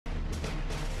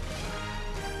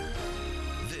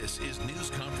is News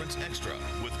Conference Extra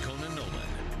with Conan Nolan.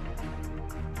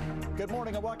 Good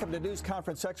morning and welcome to News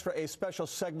Conference Extra, a special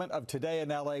segment of Today in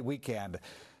LA Weekend.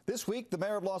 This week, the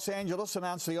mayor of Los Angeles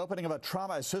announced the opening of a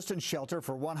trauma assistance shelter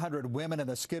for 100 women in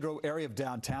the Skid Row area of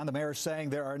downtown. The mayor is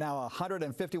saying there are now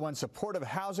 151 supportive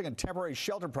housing and temporary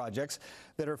shelter projects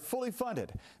that are fully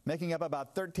funded, making up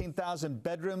about 13,000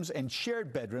 bedrooms and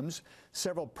shared bedrooms.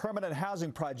 Several permanent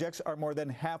housing projects are more than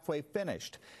halfway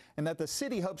finished, and that the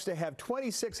city hopes to have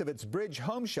 26 of its bridge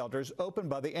home shelters open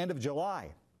by the end of July.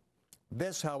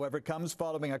 This, however, comes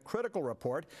following a critical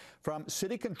report from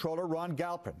City Controller Ron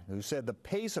Galperin, who said the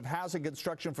pace of housing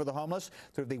construction for the homeless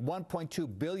through the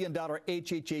 $1.2 billion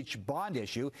HHH bond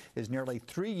issue is nearly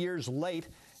 3 years late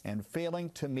and failing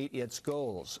to meet its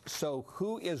goals. So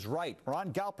who is right?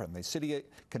 Ron Galperin, the City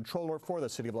Controller for the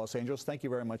City of Los Angeles, thank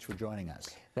you very much for joining us.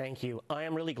 Thank you. I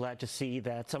am really glad to see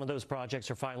that some of those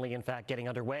projects are finally, in fact, getting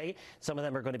underway. Some of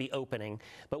them are going to be opening.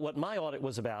 But what my audit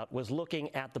was about was looking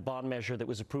at the bond measure that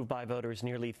was approved by voters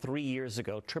nearly 3 years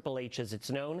ago, Triple H as it's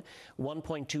known,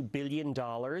 $1.2 billion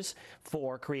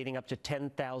for creating up to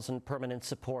 10,000 permanent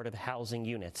supportive housing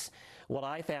units. What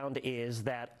I found is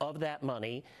that of that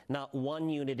money, not one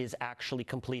unit is actually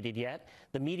completed yet.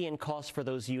 The median cost for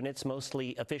those units, mostly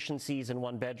efficiencies and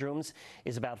one bedrooms,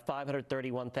 is about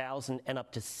 $531,000 and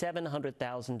up to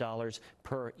 $700,000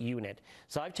 per unit.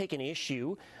 So I've taken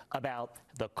issue about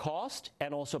the cost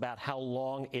and also about how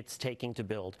long it's taking to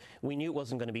build. We knew it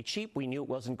wasn't going to be cheap. We knew it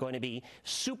wasn't going to be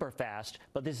super fast,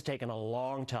 but this has taken a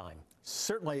long time.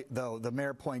 Certainly, though, the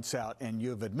mayor points out, and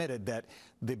you have admitted, that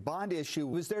the bond issue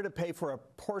was there to pay for a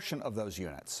portion of those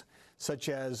units, such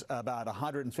as about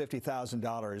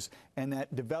 $150,000, and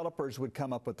that developers would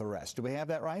come up with the rest. Do we have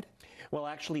that right? Well,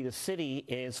 actually, the city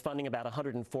is funding about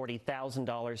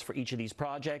 $140,000 for each of these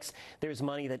projects. There's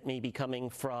money that may be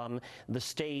coming from the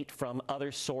state, from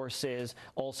other sources,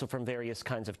 also from various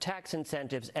kinds of tax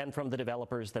incentives, and from the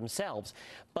developers themselves.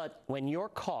 But when your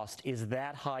cost is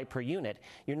that high per unit,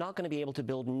 you're not going to be able to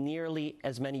build nearly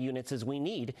as many units as we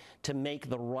need to make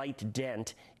the right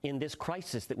dent in this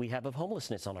crisis that we have of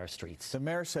homelessness on our streets. The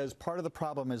mayor says part of the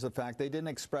problem is the fact they didn't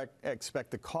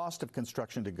expect the cost of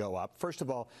construction to go up. First of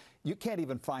all, you can't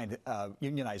even find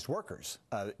unionized workers.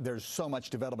 There's so much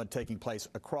development taking place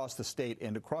across the state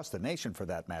and across the nation, for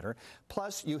that matter.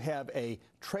 Plus, you have a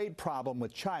trade problem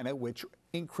with China, which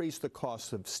increased the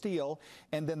cost of steel,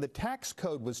 and then the tax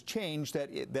code was changed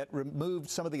that removed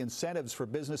some of the incentives for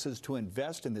businesses to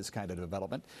invest in this kind of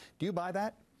development. Do you buy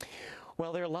that?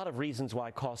 Well, there are a lot of reasons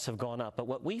why costs have gone up, but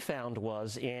what we found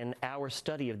was in our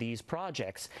study of these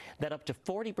projects that up to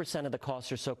 40% of the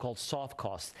costs are so-called soft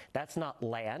costs. That's not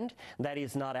land, that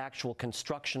is not actual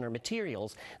construction or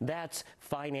materials, that's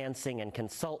financing and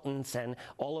consultants and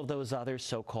all of those other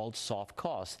so-called soft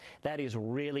costs. That is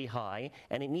really high,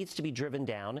 and it needs to be driven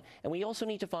down, and we also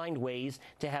need to find ways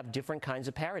to have different kinds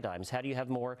of paradigms. How do you have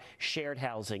more shared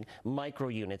housing, micro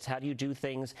units? How do you do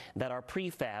things that are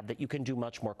prefab that you can do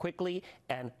much more quickly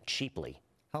and cheaply?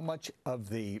 How much of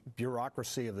the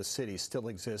bureaucracy of the city still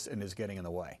exists and is getting in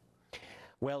the way?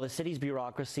 Well, the city's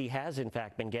bureaucracy has, in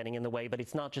fact, been getting in the way, but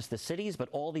it's not just the cities, but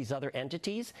all these other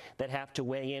entities that have to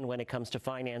weigh in when it comes to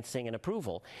financing and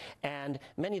approval. And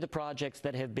many of the projects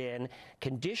that have been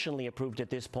conditionally approved at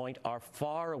this point are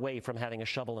far away from having a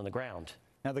shovel in the ground.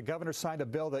 Now, the governor signed a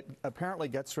bill that apparently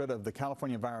gets rid of the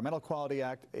California Environmental Quality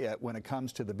Act when it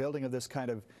comes to the building of this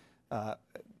kind of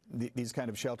these kind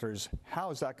of shelters.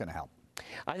 How is that going to help?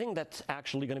 I think that's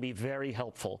actually going to be very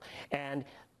helpful. And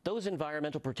those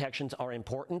environmental protections are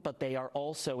important, but they are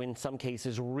also, in some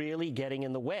cases, really getting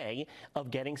in the way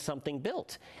of getting something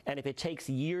built. And if it takes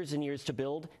years and years to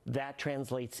build, that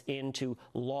translates into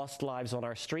lost lives on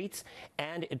our streets,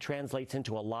 and it translates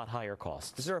into a lot higher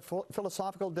costs. Is there a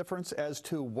philosophical difference as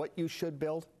to what you should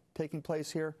build taking place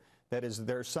here? That is,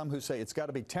 there are some who say it's got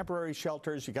to be temporary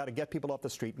shelters, you got to get people off the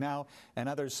street now, and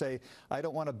others say, I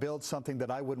don't want to build something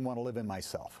that I wouldn't want to live in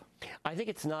myself. I think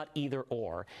it's not either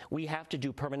or. We have to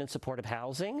do permanent supportive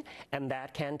housing, and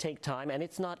that can take time, and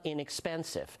it's not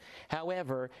inexpensive.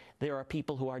 However, there are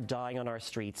people who are dying on our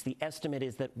streets. The estimate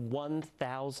is that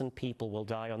 1,000 people will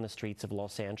die on the streets of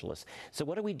Los Angeles. So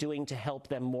what are we doing to help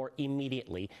them more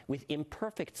immediately with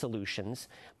imperfect solutions,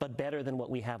 but better than what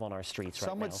we have on our streets right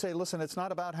now? Some would say, listen, it's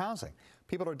not about housing.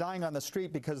 People are dying on the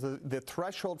street because the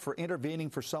threshold for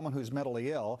intervening for someone who's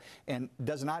mentally ill and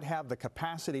does not have the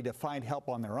capacity to find help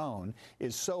on their own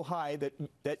is so high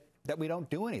that that we don't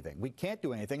do anything. We can't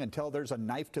do anything until there's a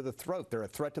knife to the throat. They're a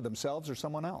threat to themselves or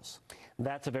someone else.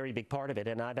 That's a very big part of it,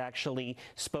 and I've actually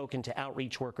spoken to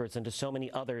outreach workers and to so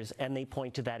many others, and they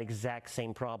point to that exact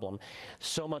same problem.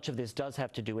 So much of this does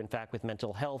have to do, in fact, with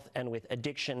mental health and with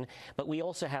addiction, but we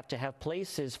also have to have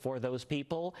places for those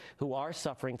people who are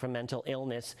suffering from mental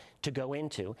illness to go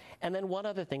into. And then one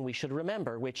other thing we should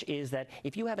remember, which is that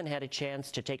if you haven't had a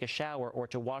chance to take a shower or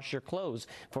to wash your clothes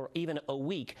for even a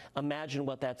week, imagine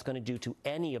what that's going to do to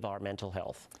any of our mental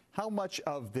health. How much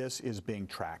of this is being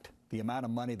tracked? The amount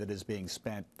of money that is being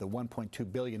spent, the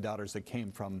 $1.2 billion that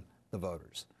came from the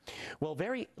voters? Well,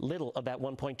 very little of that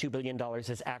 $1.2 billion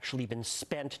has actually been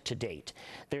spent to date.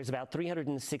 There's about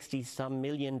 $360-some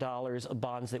million of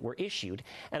bonds that were issued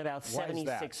and about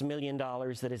 $76 million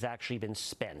that has actually been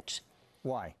spent.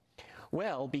 Why?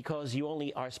 Well, because you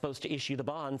only are supposed to issue the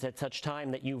bonds at such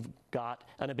time that you've got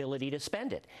an ability to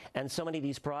spend it. And so many of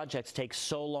these projects take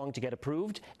so long to get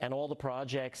approved, and all the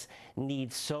projects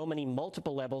need so many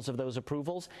multiple levels of those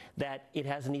approvals that it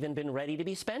hasn't even been ready to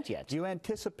be spent yet. Do you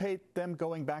anticipate them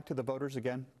going back to the voters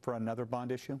again for another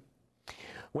bond issue?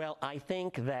 Well, I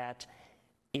think that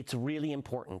it's really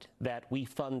important that we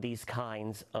fund these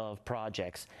kinds of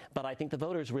projects, but I think the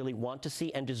voters really want to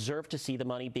see and deserve to see the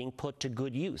money being put to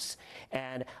good use.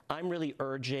 And I'm really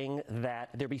urging that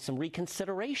there be some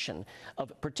reconsideration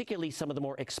of particularly some of the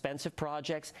more expensive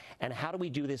projects, and how do we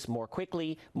do this more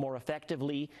quickly, more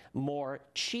effectively, more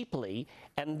cheaply,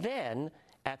 and then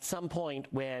at some point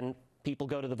when people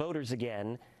go to the voters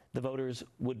again, the voters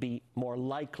would be more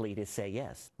likely to say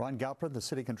yes. Ron Galperin, the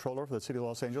city controller for the city of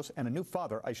Los Angeles, and a new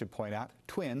father, I should point out,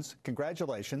 twins.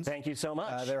 Congratulations. Thank you so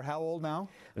much. They're how old now?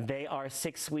 They are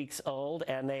 6 weeks old,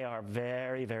 and they are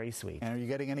very, very sweet. And are you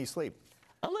getting any sleep?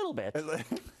 A little bit.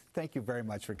 Thank you very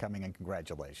much for coming, and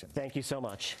congratulations. Thank you so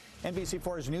much.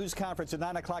 NBC4's news conference at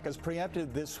 9 o'clock is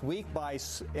preempted this week by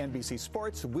NBC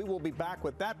Sports. We will be back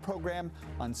with that program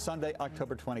on Sunday,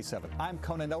 October 27th. I'm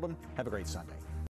Conan Nolan. Have a great Sunday.